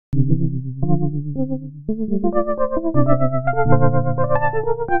Chugbeat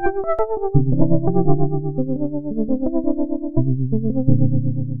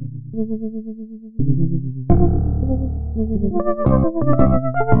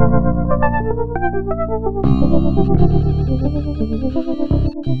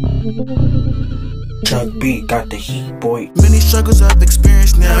got the heat, boy. Many struggles I've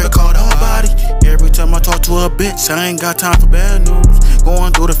experienced, never called a body. Every time I talk to a bitch, I ain't got time for bad news.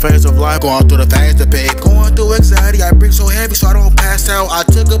 Going through the phase of life, going through the phase of pain. Going through anxiety, I breathe so heavy so I don't pass out. I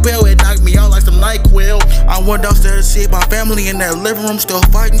took a pill, it knocked me out like some NyQuil. I went downstairs to see my family in that living room, still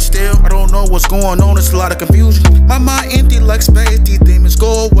fighting still. I don't know what's going on, it's a lot of confusion. My mind empty like space, these demons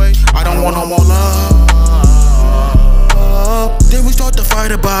go away. I don't want no more love. Then we start to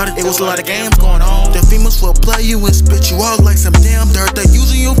fight about it. It was a lot of games going on. The females will play you and spit you out like some damn dirt. They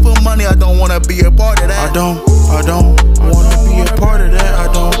using you for money. I don't wanna be a part of that. I don't wanna be a part of that. I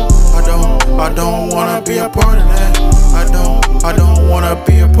don't wanna be a part of that. I don't wanna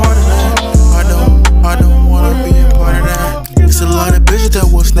be a part of that. I don't wanna be a part of that. It's a lot of bitches that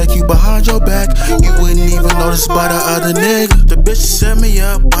will snake you behind your back. You wouldn't even notice by the other nigga. The bitch set me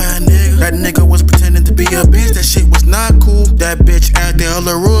up by a nigga. That nigga was pretending to be a bitch. That shit was not cool. That bitch acted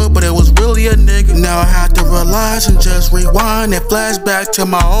hella rude, but it was really a nigga. Now I have to realize and just rewind and flash back to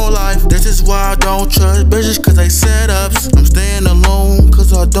my whole life. This is why I don't trust bitches, cause they set ups. I'm staying alone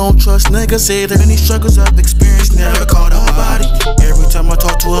cause I don't trust niggas either. Many struggles I've experienced, never called a body. Every time I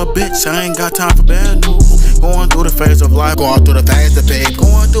talk to a bitch, I ain't got time for bad news. Going through the phase of life, going through the phase of pain.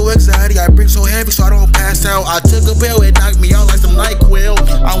 Going through anxiety, I breathe so heavy so I don't pass out. I took a pill, it knocked me out like some NyQuil.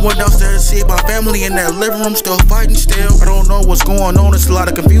 I went downstairs to see my family in that living room, still fighting still. I don't know what's going on, it's a lot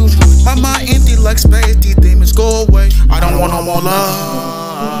of confusion. My mind empty like space, these demons go away. I don't want no more love.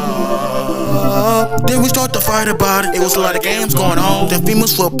 Then we start to fight about it. It was a lot of games going on. The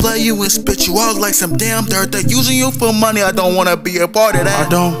females will play you and spit you out like some damn dirt. They using you for money. I don't wanna be a part of that. I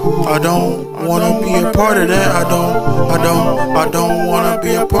don't wanna be a part of that. I don't wanna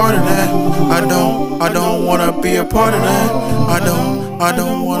be a part of that. I don't wanna be a part of that. I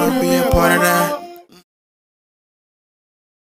don't wanna be a part of that.